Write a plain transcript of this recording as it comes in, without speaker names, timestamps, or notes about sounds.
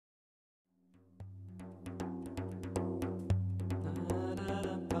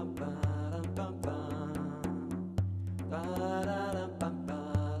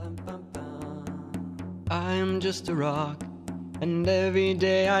I am just a rock, and every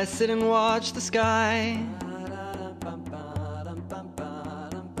day I sit and watch the sky.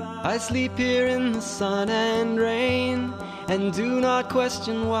 I sleep here in the sun and rain, and do not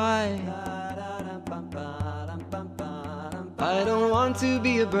question why. I don't want to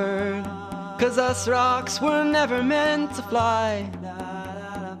be a bird, 'cause us rocks were never meant to fly.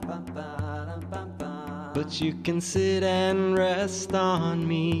 But you can sit and rest on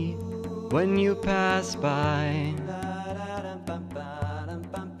me when you pass by.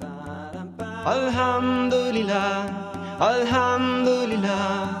 Alhamdulillah, Alhamdulillah,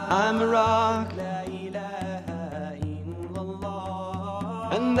 I'm a rock,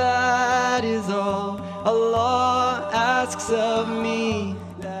 and that is all Allah asks of me.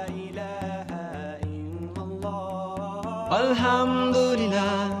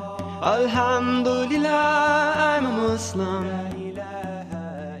 Alhamdulillah, Alhamdulillah, I'm a Muslim,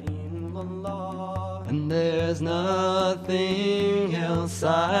 and there's nothing else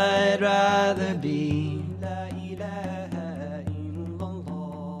I'd rather be.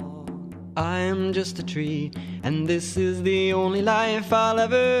 I am just a tree, and this is the only life I'll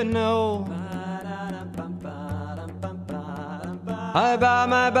ever know. I bow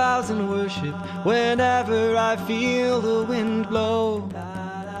my bows and worship whenever I feel the wind blow.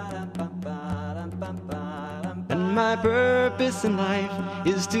 And my purpose in life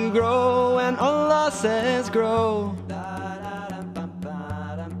is to grow, and Allah says grow,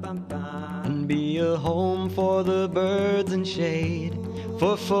 and be a home for the birds and shade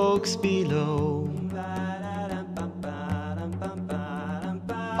for folks below.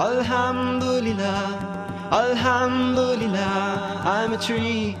 Alhamdulillah, Alhamdulillah, I'm a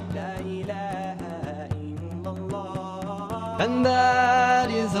tree, and that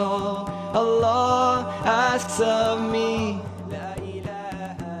is all Allah asks of me.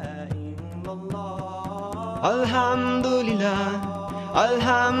 Alhamdulillah,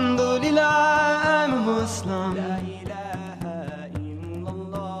 Alhamdulillah, I'm a Muslim,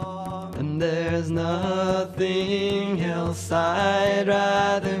 and there's nothing else I'd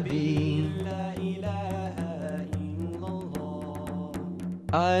rather be.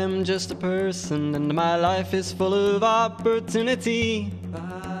 I am just a person, and my life is full of opportunity.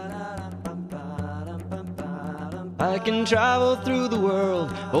 I can travel through the world,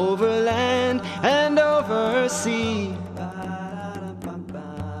 over land and over sea.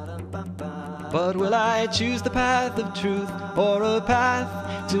 But will I choose the path of truth, or a path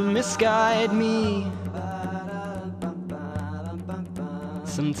to misguide me?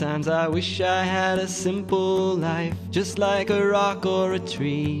 Sometimes I wish I had a simple life, just like a rock or a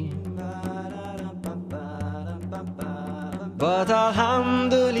tree. But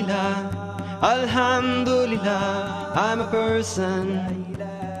Alhamdulillah, Alhamdulillah, I'm a person,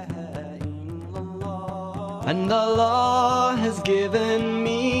 and Allah has given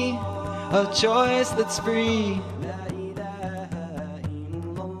me a choice that's free.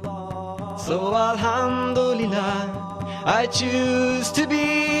 So Alhamdulillah, I choose to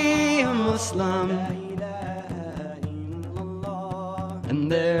be a Muslim,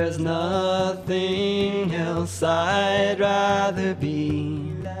 and there's nothing else I'd rather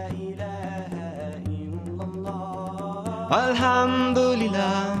be.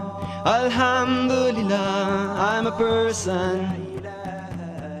 Alhamdulillah, Alhamdulillah, I'm a person,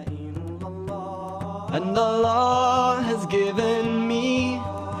 and Allah has given me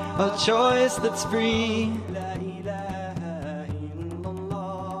a choice that's free.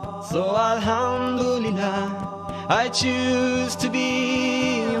 So Alhamdulillah, I choose to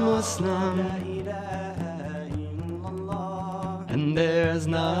be a Muslim, and there's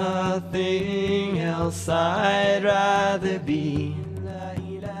nothing else I'd rather be.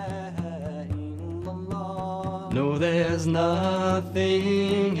 No, there's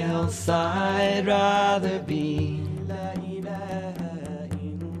nothing else I'd rather be.